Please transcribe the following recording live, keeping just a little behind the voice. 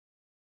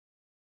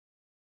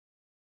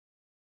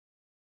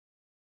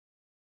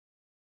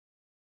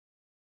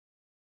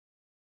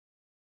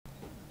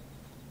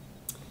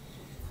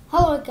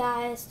Hello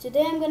guys,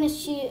 today I'm going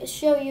to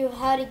show you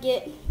how to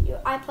get your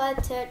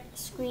iPod touch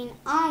screen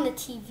on the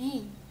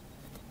TV.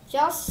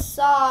 Just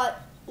saw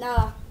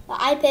the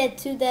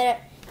iPad 2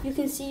 that you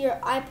can see your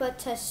iPod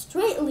touch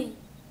straightly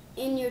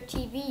in your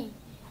TV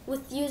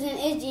with using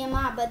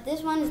HDMI, but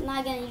this one is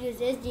not going to use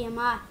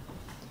HDMI.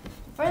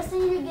 First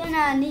thing you're going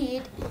to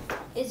need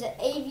is an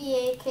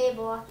AVA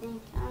cable, I think.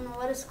 I don't know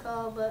what it's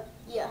called, but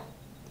yeah.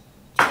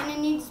 You're going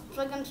to need to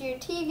plug into your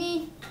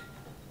TV,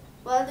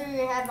 whether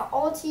you have an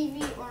old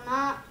TV or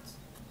not,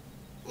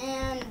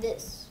 and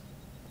this.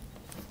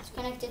 It's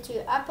connected to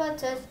your iPod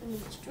touch and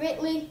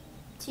straightly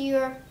to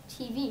your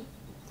TV.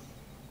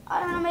 I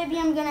don't know, maybe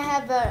I'm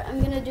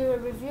gonna do a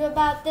review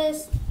about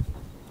this,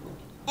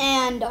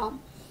 and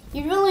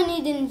you really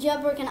need to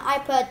jailbreak an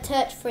iPod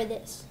touch for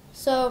this.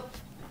 So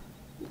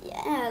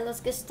yeah, let's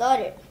get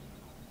started.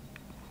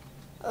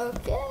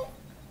 Okay,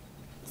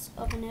 let's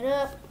open it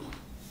up.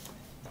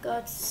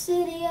 Go to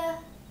Cydia.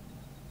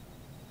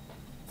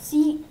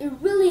 See, I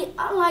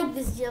like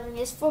this jailbreak.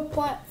 It's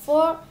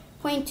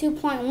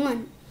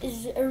 4.2.1.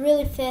 It's a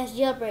really fast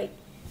jailbreak.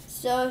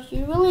 So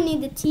you really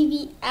need the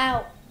TV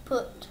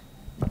output.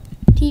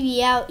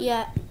 TV out.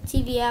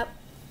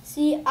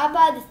 See, I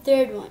bought the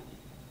third one.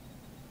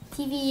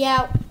 TV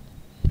out.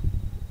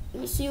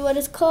 Let me see what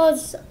it's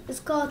called. It's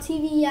called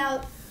TV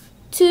out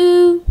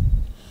 2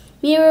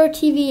 mirror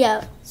TV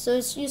out. So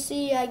you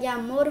see, I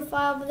got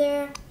Modify over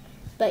there,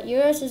 but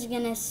yours is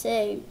gonna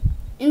say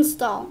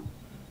install.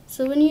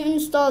 So when you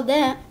install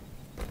that,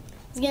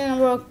 it's going to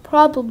work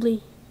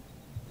properly.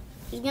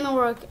 It's going to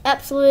work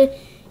absolutely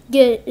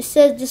good. It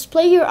says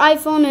display your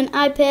iPhone and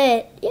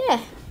iPad.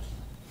 Yeah,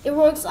 it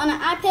works on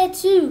an iPad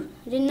too.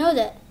 I didn't know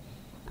that.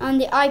 On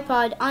the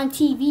iPod, on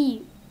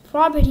TV,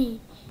 property,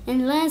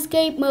 and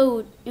landscape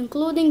mode,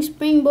 including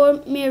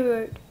springboard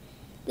mirrored.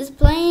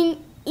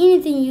 Displaying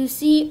anything you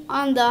see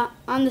on the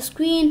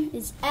screen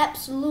is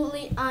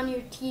absolutely on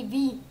your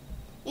TV.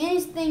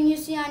 Anything you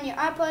see on your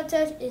iPod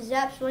touch is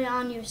absolutely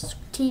on your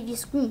TV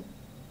screen.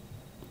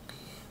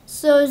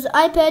 So is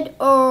iPod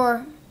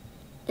or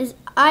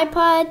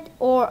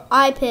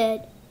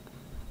iPad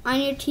on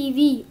your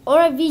TV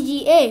or a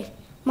VGA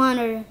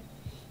monitor?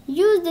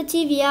 Use the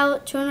TV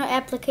out turner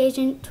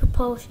application to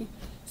potion.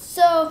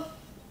 So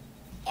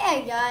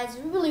yeah, guys,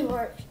 it really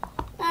works.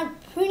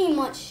 Pretty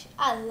much,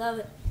 I love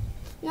it.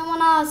 You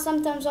know,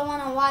 sometimes I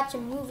want to watch a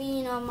movie.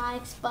 You know, my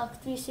Xbox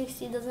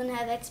 360 doesn't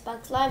have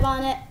Xbox Live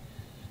on it.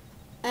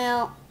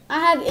 I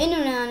have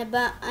internet on it,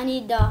 but I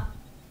need the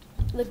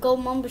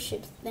gold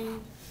membership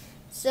thing.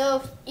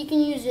 So you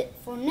can use it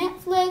for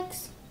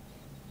Netflix.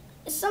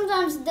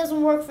 Sometimes it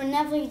doesn't work for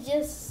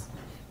Netflix,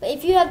 but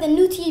if you have the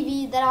new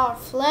TV that are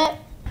flat,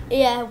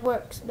 yeah, it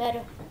works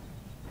better.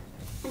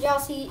 As y'all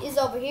see, is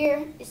over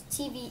here. It's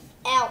TV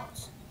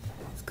out.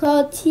 It's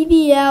called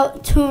TV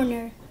out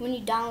Turner when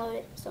you download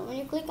it. So when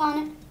you click on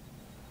it,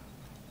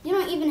 you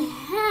don't even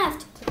have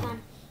to click on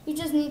it. You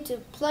just need to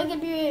plug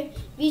up your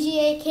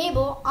VGA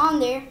cable on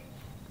there,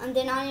 and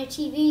then on your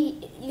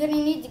TV, you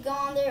don't need to go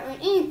on there or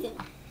anything.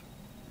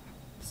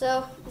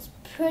 So it's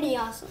pretty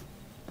awesome.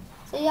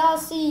 So y'all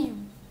see,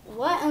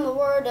 what in the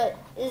world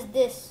is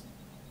this?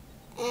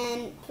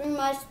 And pretty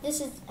much this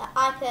is an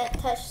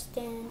iPad touch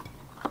stand.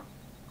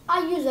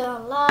 I use it a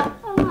lot.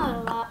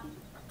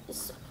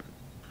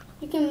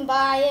 You can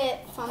buy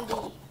it from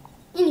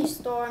any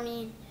store. I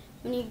mean,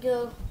 when you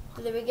go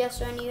to the regular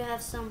store and you have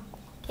some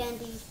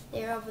candy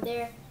there over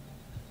there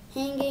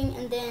hanging,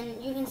 and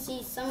then you can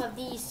see some of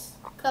these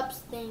cups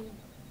thing.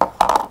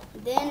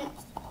 Then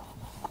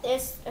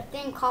there's a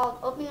thing called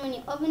open. When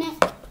you open it,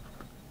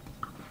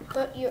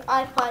 put your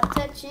iPod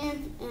touch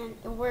in and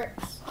it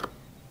works.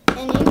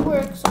 And it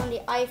works on the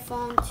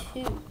iPhone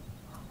too.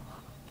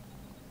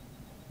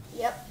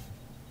 Yep.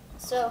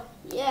 So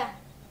yeah.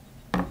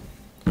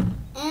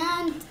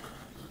 And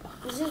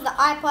this is the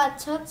iPod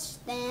touch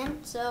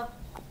stand, so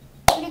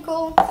pretty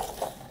cool.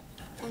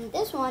 And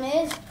this one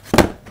is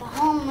the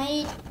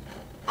homemade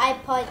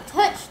iPod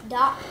touch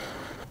dock.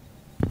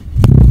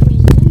 Let me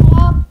zoom it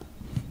up.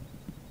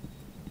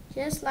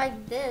 Just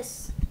like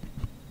this.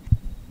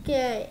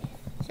 Okay,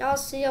 y'all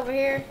see over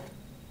here?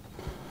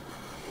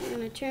 I'm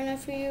going to turn it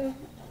for you.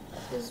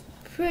 This is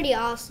pretty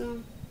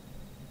awesome.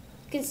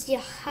 You can see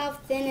how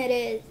thin it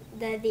is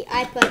that the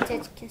iPod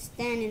touch can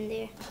stand in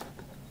there.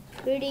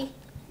 Pretty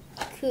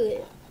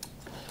cool.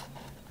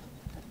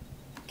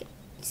 Okay,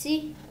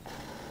 see?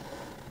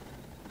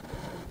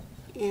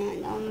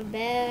 And on the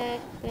back,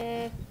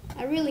 I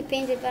really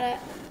painted, but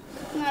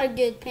it's not a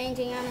good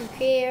painting. I don't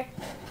care.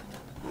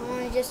 I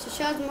wanted just to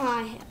show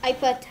my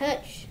iPod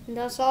touch, and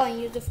that's all. I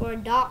use it for a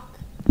dock.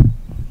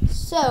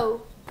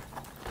 So,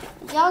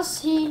 y'all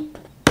see,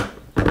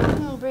 I'm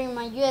gonna bring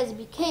my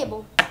USB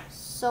cable.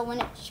 So when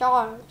it's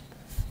charged,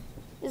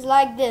 it's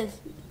like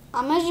this.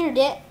 I measured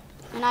it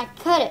and I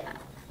cut it.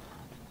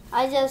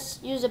 I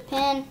just use a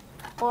pen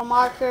or a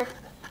marker,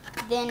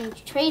 then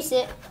trace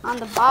it on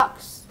the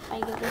box.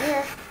 Like over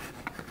here,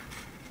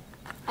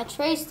 I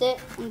traced it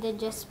and then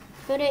just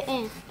put it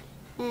in.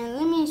 And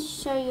let me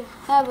show you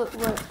how it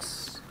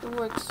works. It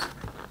works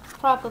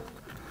probably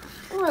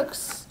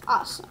works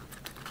awesome.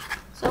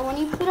 So when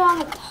you put it on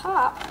the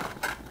top,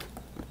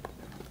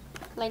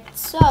 like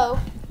so,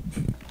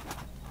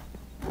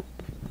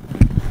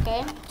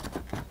 okay,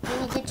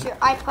 then you get your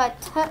iPod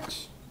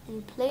Touch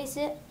and place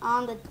it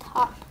on the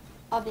top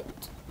of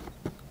it.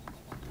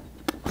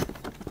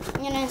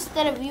 You know,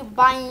 instead of you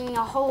buying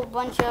a whole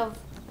bunch of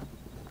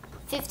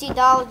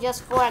 $50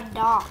 just for a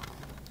dock.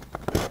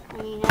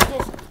 I mean, I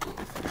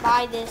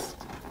just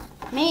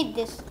made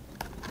this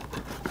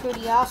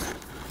pretty awesome.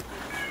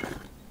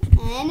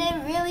 And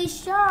it really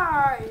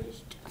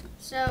charged.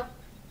 So,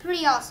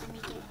 pretty awesome.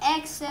 You can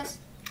access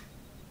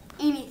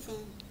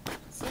anything.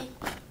 See?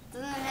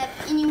 Doesn't have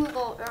any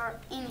wiggle or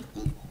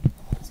anything.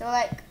 So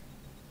like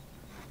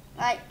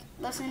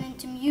listening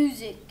to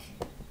music.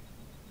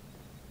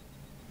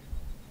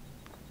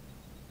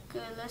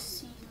 Good, let's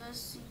see.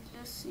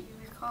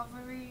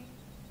 Recovery.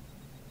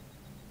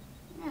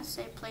 I'm gonna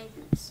say play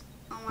this.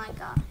 Oh my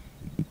god.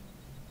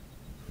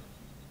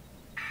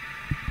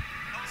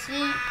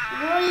 See, it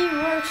really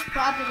works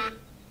properly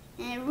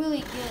and it's really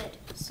good.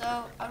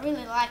 So I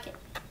really like it.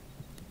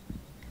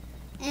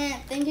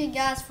 And thank you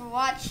guys for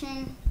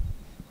watching.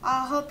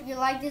 I hope you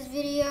like this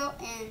video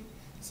and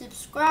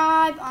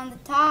subscribe on the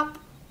top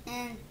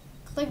and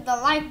click the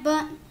like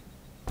button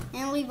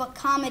and leave a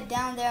comment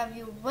down there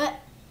of what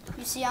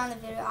you see on the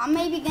video. I'm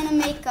maybe gonna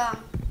make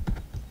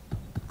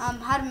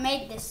how to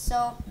make this.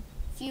 So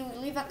if you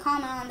leave a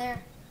comment on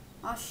there,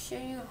 I'll show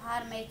you how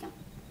to make them.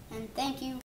 And thank you.